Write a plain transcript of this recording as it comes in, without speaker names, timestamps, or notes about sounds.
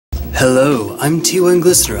Hello, I'm T1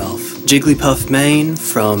 Glisterelf, Jigglypuff main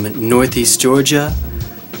from Northeast Georgia,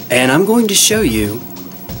 and I'm going to show you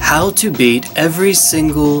how to beat every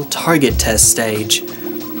single target test stage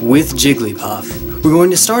with Jigglypuff. We're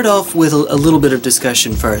going to start off with a little bit of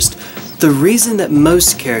discussion first. The reason that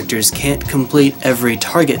most characters can't complete every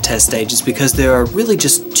target test stage is because there are really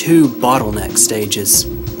just two bottleneck stages.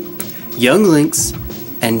 Young Links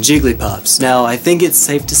and Jigglypuffs. Now, I think it's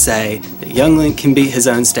safe to say that Young Link can beat his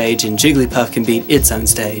own stage and Jigglypuff can beat its own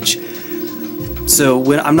stage.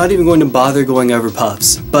 So I'm not even going to bother going over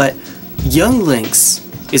Puffs, but Young Link's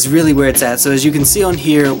is really where it's at. So as you can see on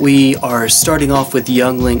here, we are starting off with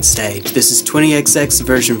Young Link stage. This is 20XX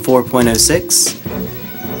version 4.06.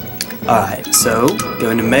 Alright, so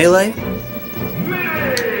go into Melee.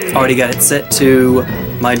 Already got it set to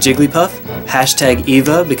my Jigglypuff. Hashtag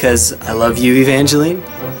Eva, because I love you, Evangeline.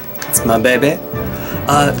 It's my baby.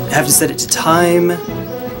 Have to set it to time.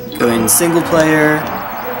 Go in single player.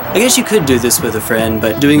 I guess you could do this with a friend,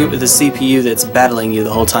 but doing it with a CPU that's battling you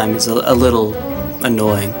the whole time is a little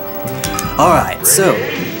annoying. Alright, so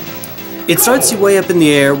it starts you way up in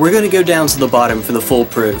the air. We're going to go down to the bottom for the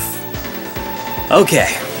foolproof.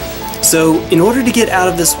 Okay, so in order to get out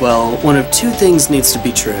of this well, one of two things needs to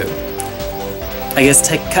be true. I guess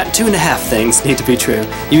two and a half things need to be true.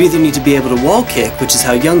 You either need to be able to wall kick, which is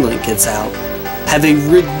how Young Link gets out, have a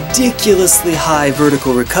ridiculously high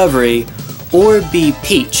vertical recovery, or be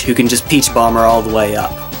Peach, who can just Peach Bomber all the way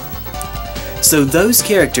up. So those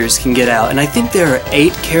characters can get out, and I think there are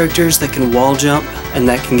 8 characters that can wall jump and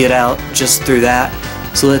that can get out just through that.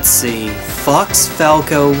 So let's see, Fox,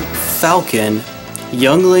 Falco, Falcon,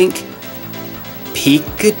 Young Link,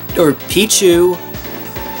 Pichu,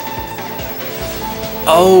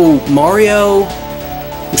 oh, Mario.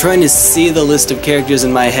 I'm trying to see the list of characters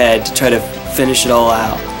in my head to try to finish it all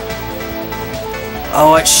out.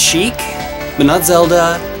 Oh, it's Sheik, but not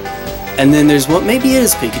Zelda. And then there's what, maybe it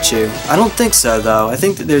is Pikachu. I don't think so though. I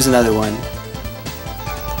think that there's another one.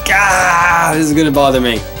 Gah! This is gonna bother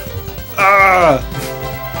me.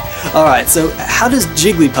 Alright, so how does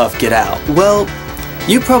Jigglypuff get out? Well,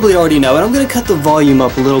 you probably already know, and I'm gonna cut the volume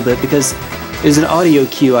up a little bit because there's an audio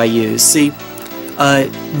cue I use. See,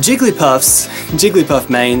 Jigglypuff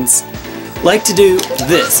mains like to do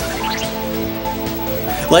this.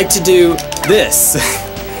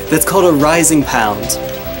 That's called a rising pound.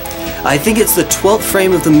 I think it's the 12th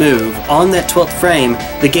frame of the move. On that 12th frame,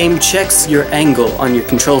 the game checks your angle on your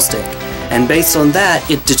control stick, and based on that,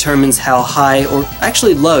 it determines how high, or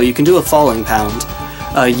actually low, you can do a falling pound,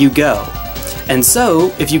 you go. And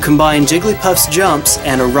so, if you combine Jigglypuff's jumps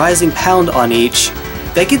and a rising pound on each,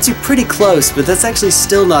 that gets you pretty close, but that's actually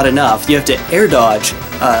still not enough. You have to air dodge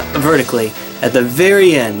vertically at the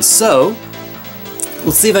very end. So,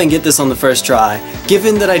 let's see if I can get this on the first try.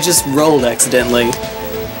 Given that I just rolled accidentally,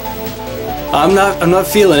 I'm not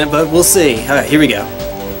feeling it, but we'll see. Alright, here we go.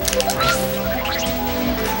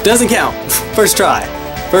 Doesn't count. First try.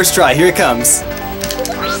 First try, here it comes.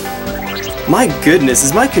 My goodness,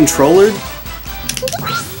 is my controller...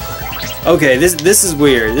 Okay, this is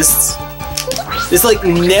weird. This like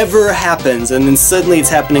never happens, and then suddenly it's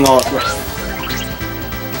happening all at once.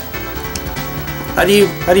 How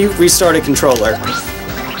do you restart a controller?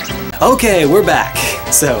 Okay, we're back.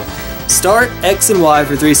 So, start X and Y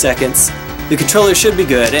for 3 seconds. The controller should be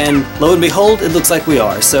good, and lo and behold, it looks like we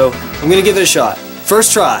are. So, I'm gonna give it a shot.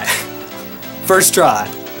 First try. First try.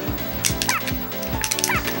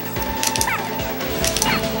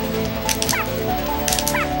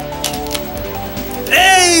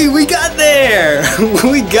 Hey, we got there!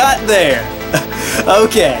 We got there!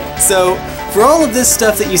 Okay, so for all of this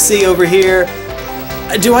stuff that you see over here,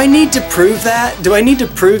 do I need to prove that? Do I need to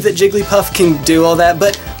prove that Jigglypuff can do all that?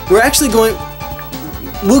 But we're actually going...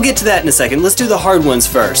 We'll get to that in a second. Let's do the hard ones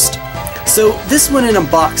first. So this one in a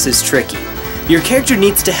box is tricky. Your character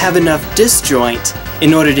needs to have enough disjoint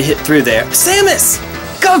in order to hit through there. Samus!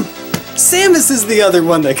 Go! Samus is the other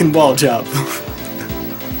one that can wall jump.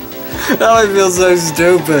 Oh, I feel so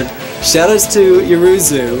stupid. Shoutouts to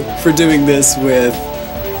Yuruzu for doing this with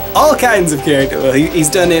all kinds of characters. Well, he's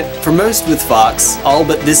done it for most with Fox, all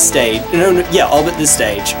but this stage. Yeah, all but this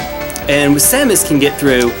stage. And with Samus can get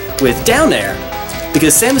through with down air,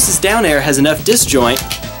 because Samus's down air has enough disjoint.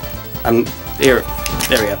 There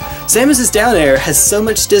we go. Samus's down air has so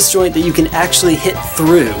much disjoint that you can actually hit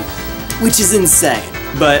through, which is insane.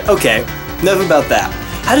 But okay, enough about that.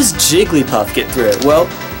 How does Jigglypuff get through it? Well,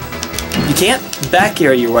 you can't back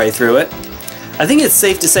air your way through it. I think it's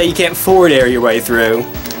safe to say you can't forward air your way through.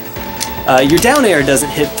 Your down air doesn't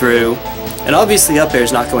hit through, and obviously up air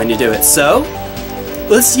is not going to do it. So,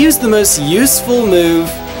 let's use the most useful move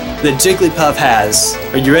that Jigglypuff has.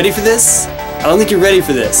 Are you ready for this? I don't think you're ready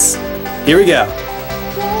for this. Here we go.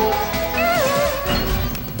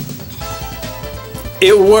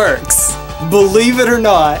 It works. Believe it or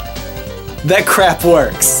not, that crap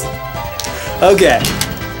works. Okay,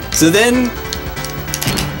 so then...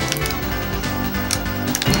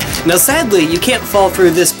 Now sadly, you can't fall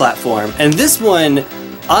through this platform, and this one,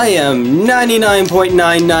 I am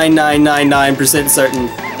 99.99999% certain,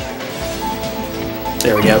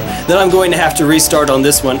 there we go, that I'm going to have to restart on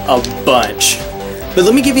this one a bunch. But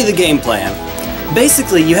let me give you the game plan.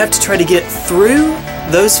 Basically, you have to try to get through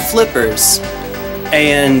those flippers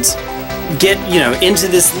and get, you know, into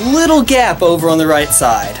this little gap over on the right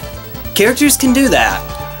side. Characters can do that,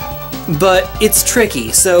 but it's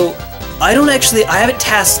tricky, so I haven't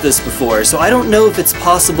tasked this before, so I don't know if it's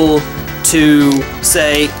possible to,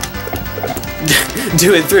 say,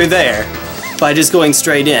 do it through there by just going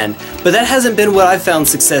straight in. But that hasn't been what I've found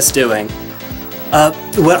success doing.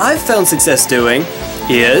 What I've found success doing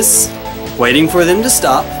is waiting for them to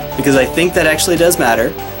stop, because I think that actually does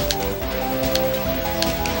matter.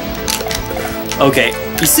 Okay,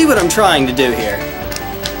 you see what I'm trying to do here.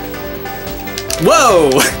 Whoa!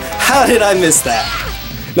 How did I miss that?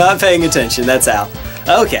 Not paying attention, that's out.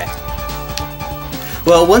 Okay.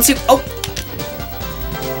 Well, once you... Oh!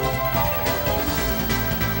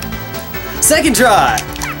 Second try!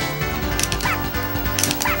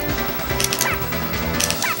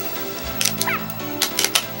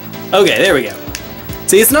 Okay, there we go.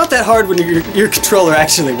 See, it's not that hard when your controller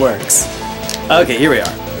actually works. Okay, here we are.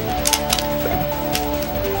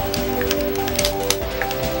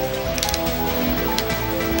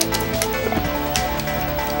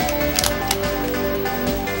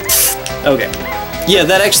 Okay. Yeah,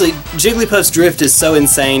 that actually, Jigglypuff's drift is so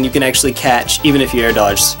insane you can actually catch even if you air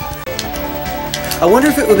dodge. I wonder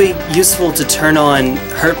if it would be useful to turn on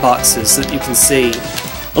hurt boxes so that you can see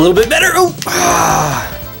a little bit better. Oh!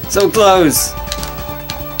 So close.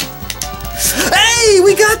 Hey,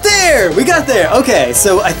 we got there! We got there! Okay,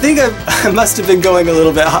 so I think I must have been going a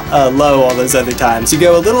little bit low all those other times. You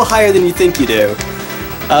go a little higher than you think you do.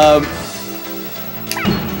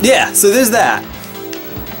 Yeah, so there's that.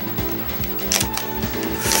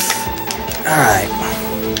 Alright,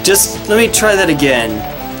 just let me try that again.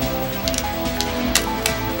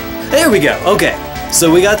 There we go, okay. So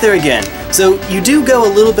we got there again. So you do go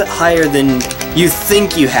a little bit higher than you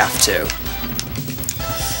think you have to.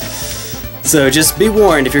 So just be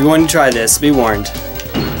warned if you're going to try this, be warned.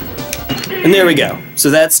 And there we go. So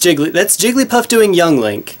that's Jigglypuff doing Young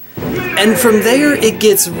Link. And from there it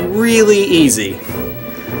gets really easy.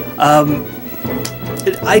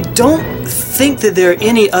 I don't think that there are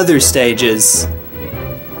any other stages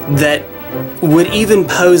that would even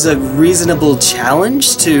pose a reasonable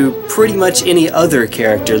challenge to pretty much any other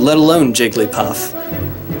character, let alone Jigglypuff.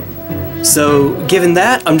 So, given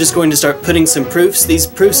that, I'm just going to start putting some proofs. These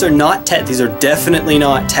proofs are not these are definitely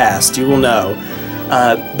not tasked, you will know.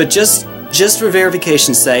 But just for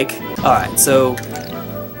verification's sake, alright, so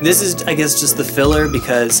this is, I guess, just the filler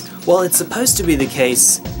because, while it's supposed to be the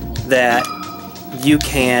case that you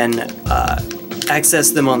can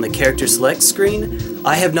access them on the character select screen,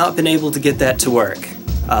 I have not been able to get that to work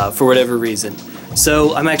for whatever reason.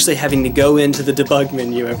 So I'm actually having to go into the debug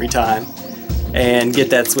menu every time and get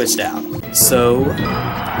that switched out. So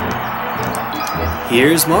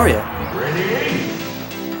here's Mario. Ready,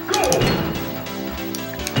 go!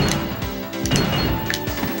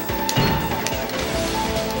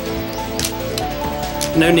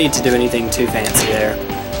 No need to do anything too fancy there.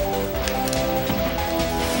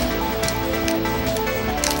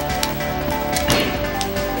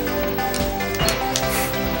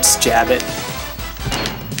 Jab it.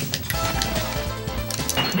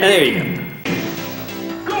 And there you go.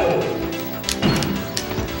 Go!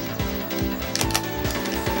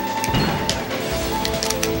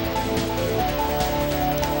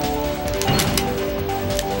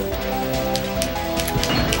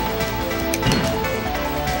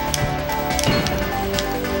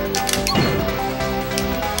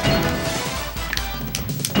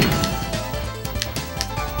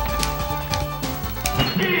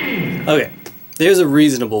 Okay, there's a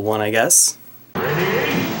reasonable one, I guess. You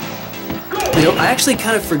know, I actually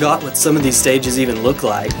kind of forgot what some of these stages even look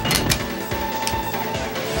like.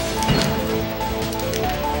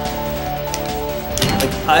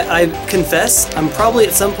 I confess, I'm probably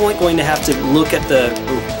at some point going to have to look at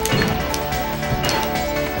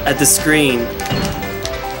the screen.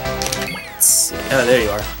 Let's see. Oh, there you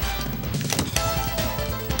are.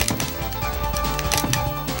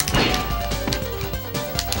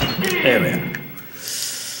 There we go.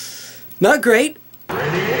 Not great.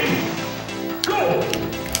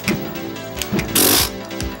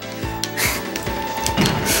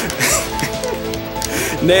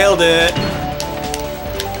 Nailed it.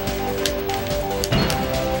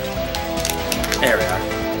 There we are.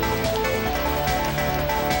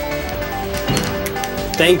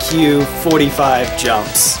 Thank you, 45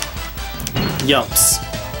 jumps. Yumps.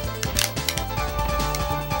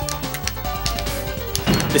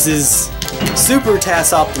 This is super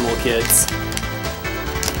TAS optimal, kids.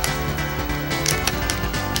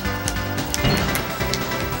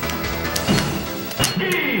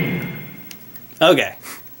 Okay.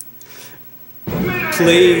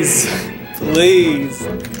 Please, please,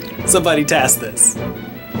 somebody TAS this.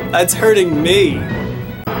 That's hurting me.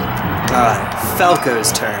 Alright,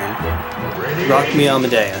 Falco's turn. Rock me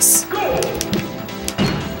Amadeus.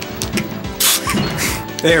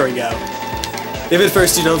 There we go. If at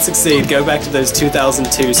first you don't succeed, go back to those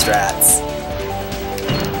 2002 strats.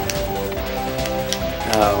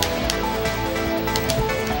 Oh.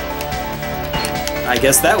 I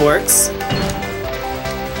guess that works.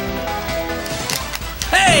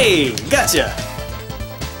 Hey! Gotcha!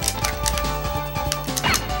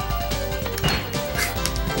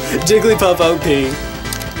 Jigglypuff OP.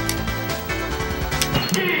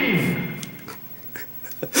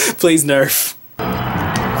 Please nerf.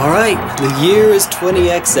 Alright, the year is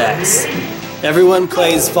 20XX. Everyone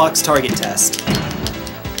plays Fox Target Test.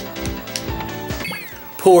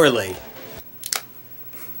 Poorly.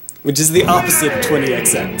 Which is the opposite of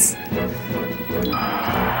 20XX.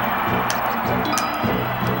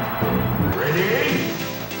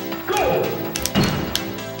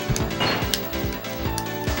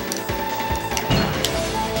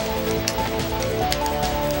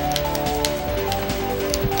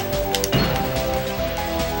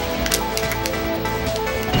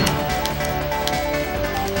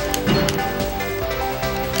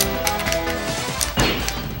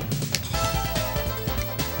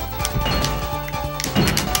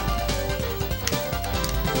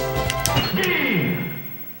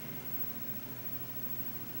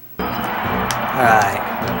 Alright,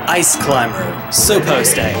 Ice Climber, Sopo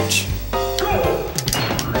stage.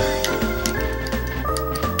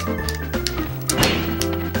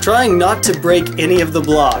 Trying not to break any of the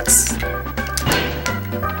blocks.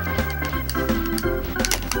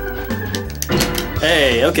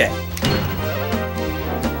 Hey, okay.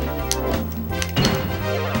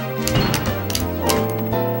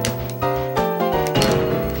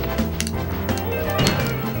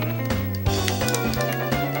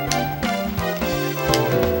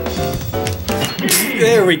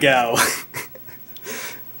 There we go.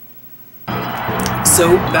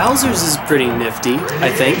 So, Bowser's is pretty nifty, I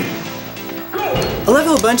think. I love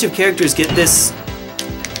how a bunch of characters get this,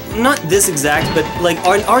 not this exact, but like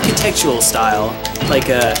an architectural style. Like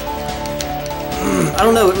a, I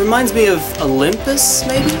don't know, it reminds me of Olympus,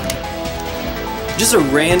 maybe? Just a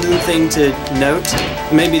random thing to note.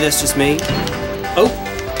 Maybe that's just me. Oh,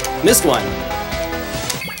 missed one.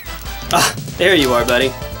 Ah, there you are,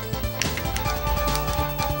 buddy.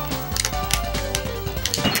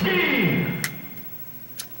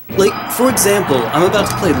 Like, for example, I'm about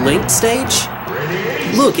to play Link stage.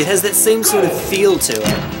 Look, it has that same sort of feel to it.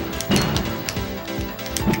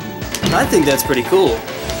 I think that's pretty cool.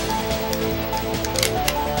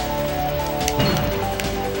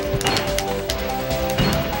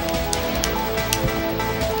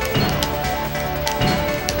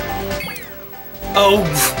 Oh,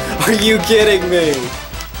 are you kidding me?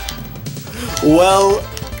 Well,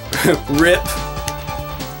 rip.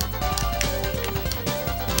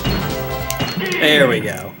 There we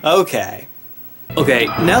go. Okay. Okay,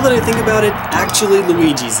 now that I think about it, actually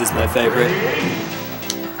Luigi's is my favorite.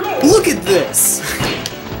 Look at this!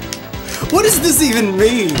 What does this even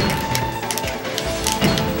mean?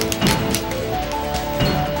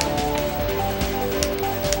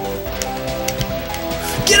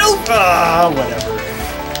 Get over! Ah, whatever.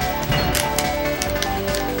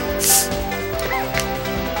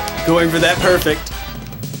 Going for that perfect.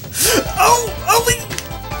 Oh! Oh, we...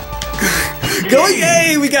 Going,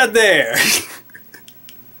 hey, we got there!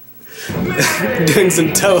 Doing some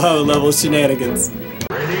Toho level shenanigans.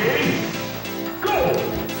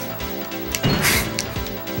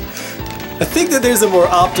 I think that there's a more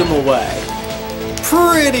optimal way.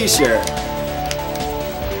 Pretty sure.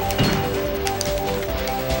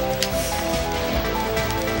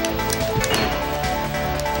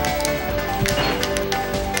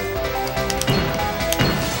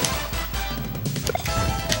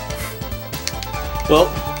 Well,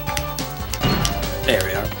 there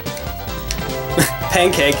we are.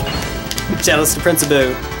 Pancake. Shoutouts to Prince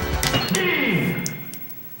Abu.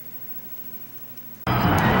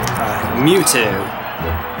 Alright, Mewtwo.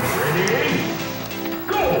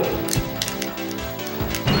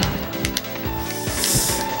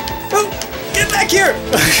 here!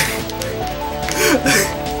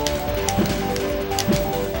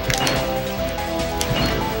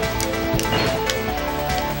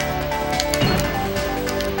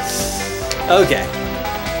 Okay.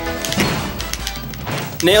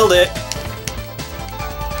 Nailed it.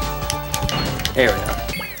 There we go.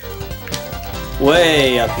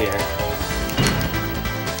 Way up here.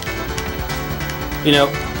 You know,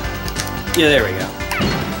 yeah, there we go.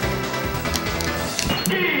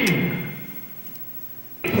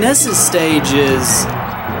 Ness's stage is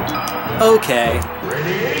okay.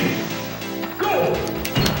 Ready, go!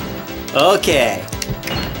 Okay.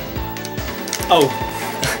 Oh.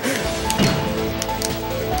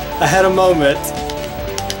 I had a moment.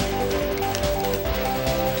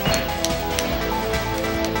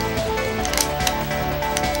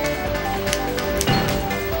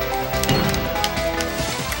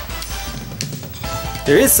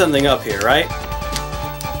 There is something up here, right?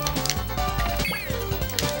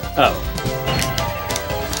 Oh.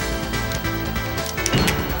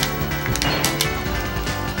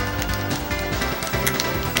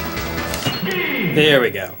 There we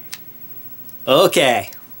go. Okay.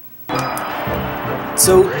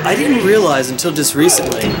 So, I didn't realize until just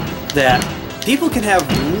recently that people can have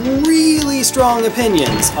really strong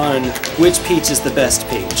opinions on which Peach is the best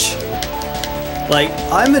Peach. Like,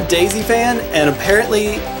 I'm a Daisy fan, and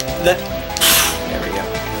apparently that... There we go.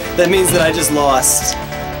 That means that I just lost,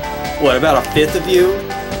 what, about a fifth of you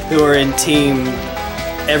who are in team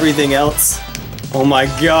everything else? Oh my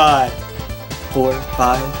god. 4,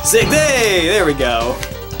 5, 6, hey! There we go.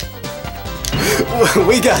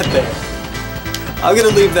 We got there. I'm gonna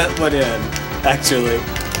leave that one in, actually.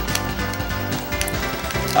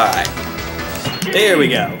 Alright. There we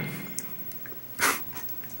go.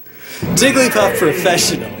 Jigglypuff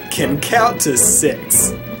Professional can count to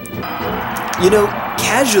 6. You know,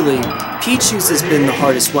 casually, Pichu's has been the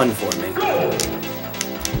hardest one for me.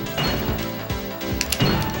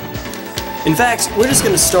 In fact, we're just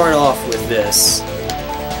gonna start off with this.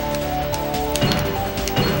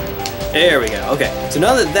 There we go, okay. So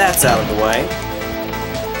now that that's out of the way,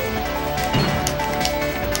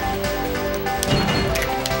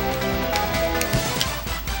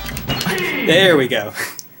 there we go.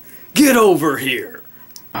 Get over here!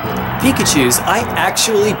 Pikachu's, I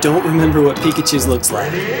actually don't remember what Pikachu's looks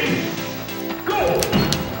like.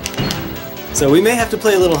 So we may have to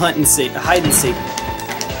play a little hide and seek.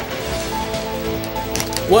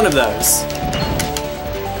 One of those.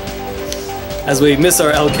 As we miss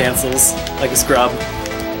our L cancels, like a scrub.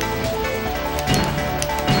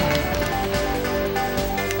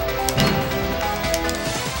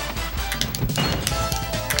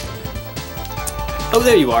 Oh,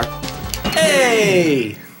 there you are.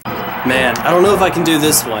 Hey! Man, I don't know if I can do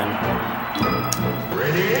this one.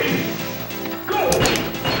 Ready, go!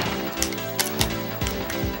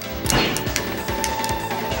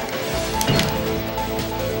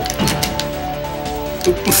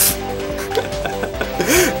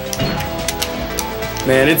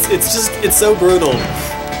 Man, it's so brutal.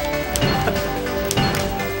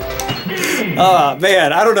 Ah,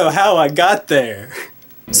 man, I don't know how I got there.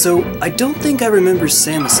 So, I don't think I remember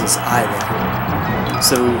Samus's either.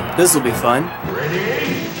 So, this'll be fun.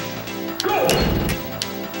 Ready, go!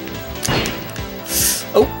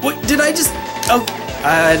 Oh, what, did I just... Oh,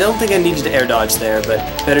 I don't think I needed to air dodge there, but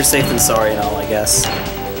better safe than sorry and all, I guess.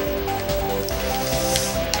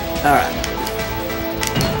 Alright.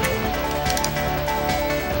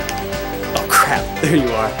 Oh, crap. There you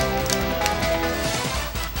are.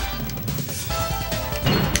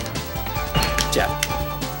 Jab.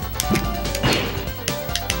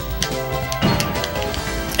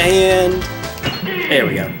 And there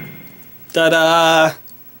we go. Ta-da!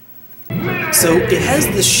 So it has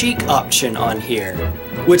the Sheik option on here,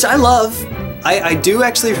 which I love. I do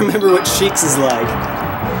actually remember what Sheik's is like.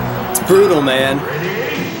 It's brutal, man.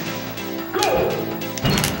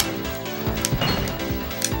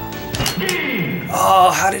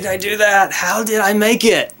 Oh, how did I do that? How did I make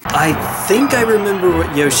it? I think I remember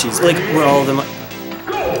what Yoshi's, like where all of them.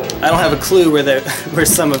 I don't have a clue where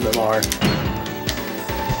some of them are.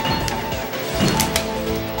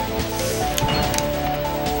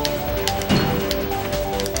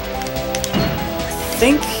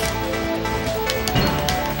 Think.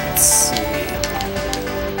 Let's see.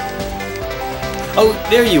 Oh,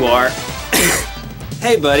 there you are.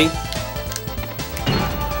 Hey, buddy.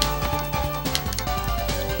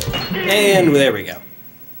 And there we go.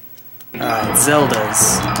 Alright,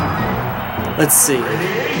 Zelda's. Let's see.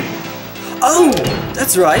 Oh,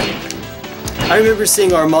 that's right. I remember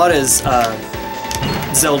seeing Armada's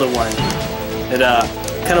Zelda one. It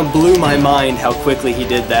Kind of blew my mind how quickly he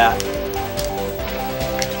did that.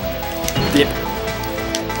 Yep.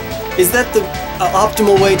 Is that the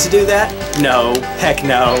optimal way to do that? No. Heck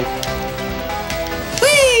no.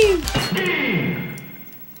 Whee!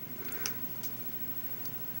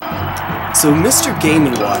 So Mr. Game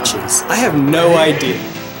 & Watches, I have no idea.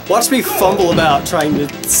 Watch me fumble about trying to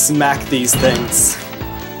smack these things.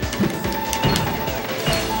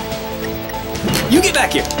 You get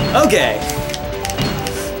back here! Okay.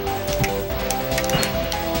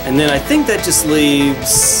 And then I think that just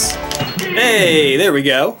leaves... Hey, there we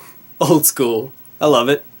go. Old school. I love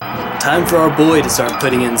it. Time for our boy to start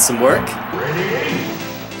putting in some work.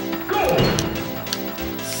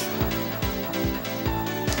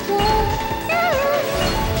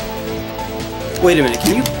 Wait a minute,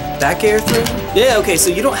 can you back air through? Yeah, okay, so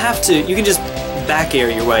you don't have to, you can just back air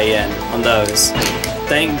your way in on those.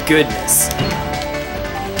 Thank goodness.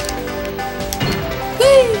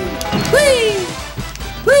 Whee! Whee!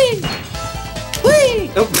 Whee!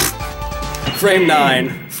 Whee! Oh, frame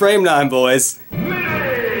 9. Frame 9, boys.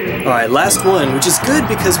 Alright, last one, which is good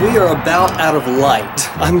because we are about out of light.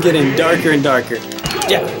 I'm getting darker and darker.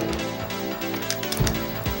 Yeah.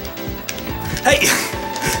 Hey!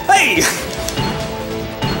 Hey!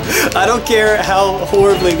 I don't care how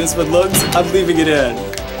horribly this one looks, I'm leaving it in.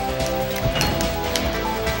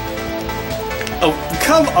 Oh,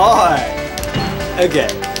 come on! Okay,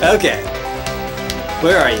 okay.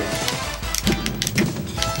 Where are you?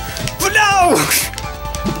 But no!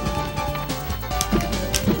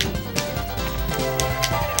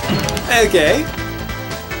 Okay.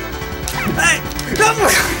 Hey! No!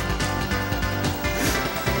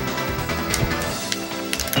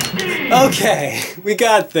 Okay, we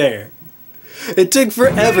got there. It took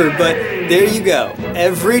forever, but there you go.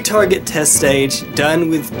 Every target test stage done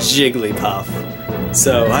with Jigglypuff.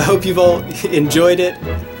 So I hope you've all enjoyed it.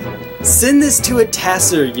 Send this to a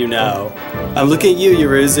TASer you know. I'm looking at you,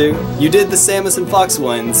 Yuruzu. You did the Samus and Fox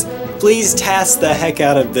ones. Please TAS the heck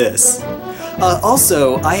out of this.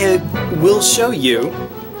 Also, I will show you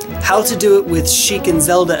how to do it with Sheik and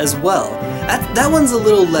Zelda as well. That one's a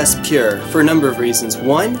little less pure for a number of reasons.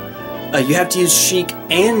 One, you have to use Sheik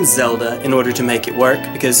and Zelda in order to make it work,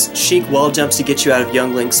 because Sheik wall jumps to get you out of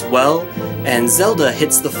Young Link's well, and Zelda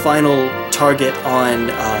hits the final target on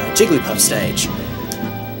Jigglypuff stage.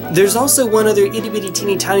 There's also one other itty-bitty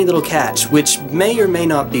teeny tiny little catch, which may or may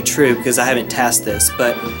not be true because I haven't tasked this,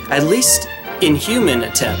 but at least in human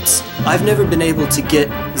attempts, I've never been able to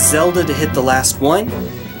get Zelda to hit the last one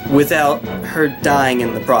without her dying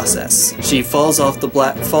in the process. She falls off the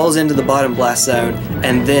falls into the bottom blast zone,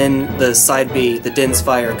 and then the side B, the Den's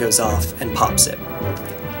Fire, goes off and pops it.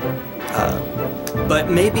 But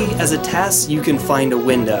maybe as a task you can find a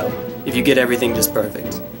window if you get everything just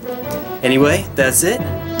perfect. Anyway, that's it.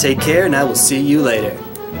 Take care, and I will see you later.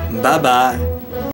 Bye-bye.